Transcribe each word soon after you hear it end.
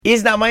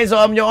Is nak main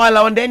soal menyoal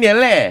lawan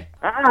Danial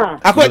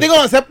Aku nak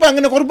tengok siapa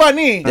yang kena korban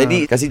ni.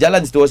 Jadi kasih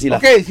jalan situasi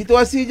lah. Okey,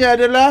 situasinya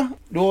adalah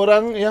dua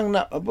orang yang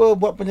nak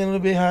buat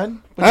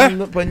penyelebihan.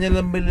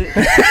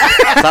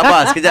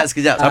 Sabar, sekejap.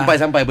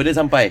 Sampai, benda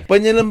sampai.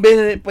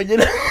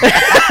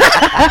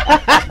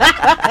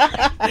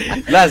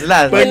 Last.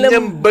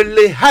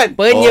 Penyembelihan.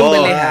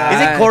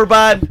 Is it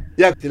korban?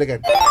 Ya, silakan.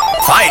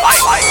 Fight.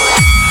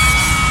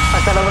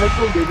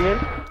 Assalamualaikum, Danial.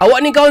 Awak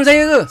ni kawan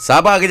saya ke?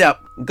 Sabar kejap.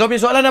 Kau punya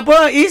soalan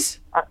apa,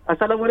 Is?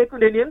 Assalamualaikum,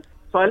 Danial.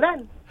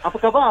 Soalan, apa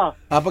khabar?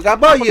 Apa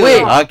khabar ya? Weh.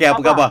 Okey,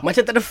 apa khabar?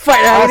 Macam tak ada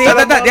fight lah hari ni.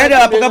 Tak, dia ada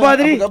apa khabar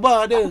tadi? Apa khabar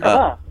ada?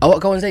 Awak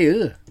kawan saya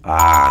ke?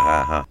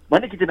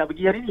 Mana kita nak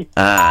pergi hari ni?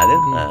 Ada.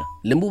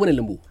 Lembu mana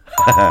lembu?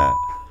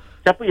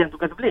 Siapa yang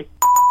tukar sembelih?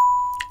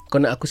 Kau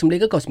nak aku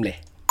sembelih ke kau sembelih?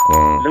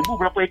 Lembu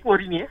berapa ekor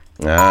hari ni?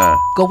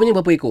 Kau punya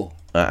berapa ekor?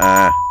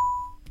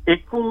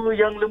 Ekor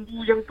yang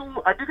lembu yang tu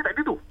ada ke tak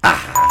ada tu?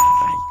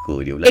 Ekor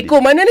dia pula. Ekor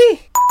mana ni?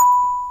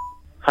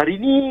 Hari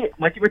ni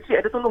makcik-makcik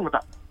ada tolong ke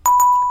tak?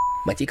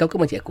 Makcik kau ke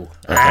makcik aku?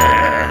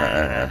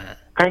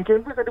 Kain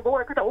canvas ada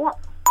bawa ke tak bawa?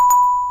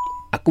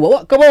 Aku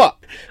bawa, kau bawa?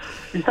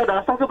 Pisau dah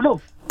asal ke belum?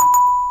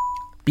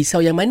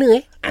 Pisau yang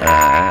mana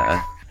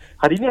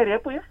Hari ni hari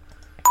apa ya?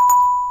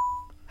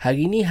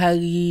 Hari ni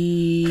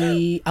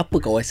hari apa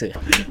kau rasa?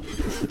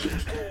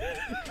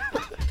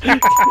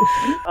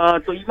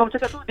 Tok Imam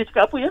cakap tu, dia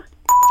cakap apa ya?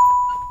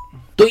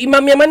 Tok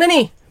Imam yang mana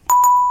ni?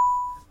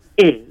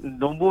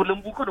 Nombor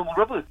lembu kau nombor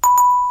berapa?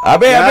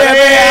 Habis.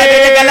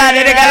 Dia kalah.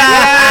 Dia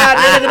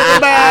kena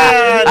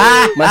korban.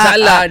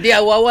 Masalah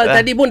dia awal-awal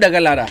tadi pun dah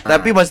kalah dah.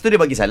 Tapi masa tu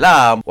dia bagi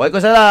salam.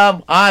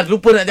 Waalaikumsalam.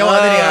 Lupa nak jawab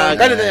tadi.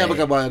 Kan dia tanya apa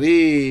khabar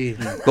hari.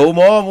 Kau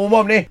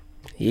umum ni.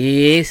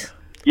 Yes.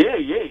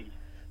 Yeah.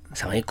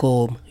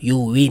 Assalamualaikum.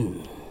 You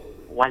win.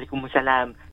 Waalaikumsalam.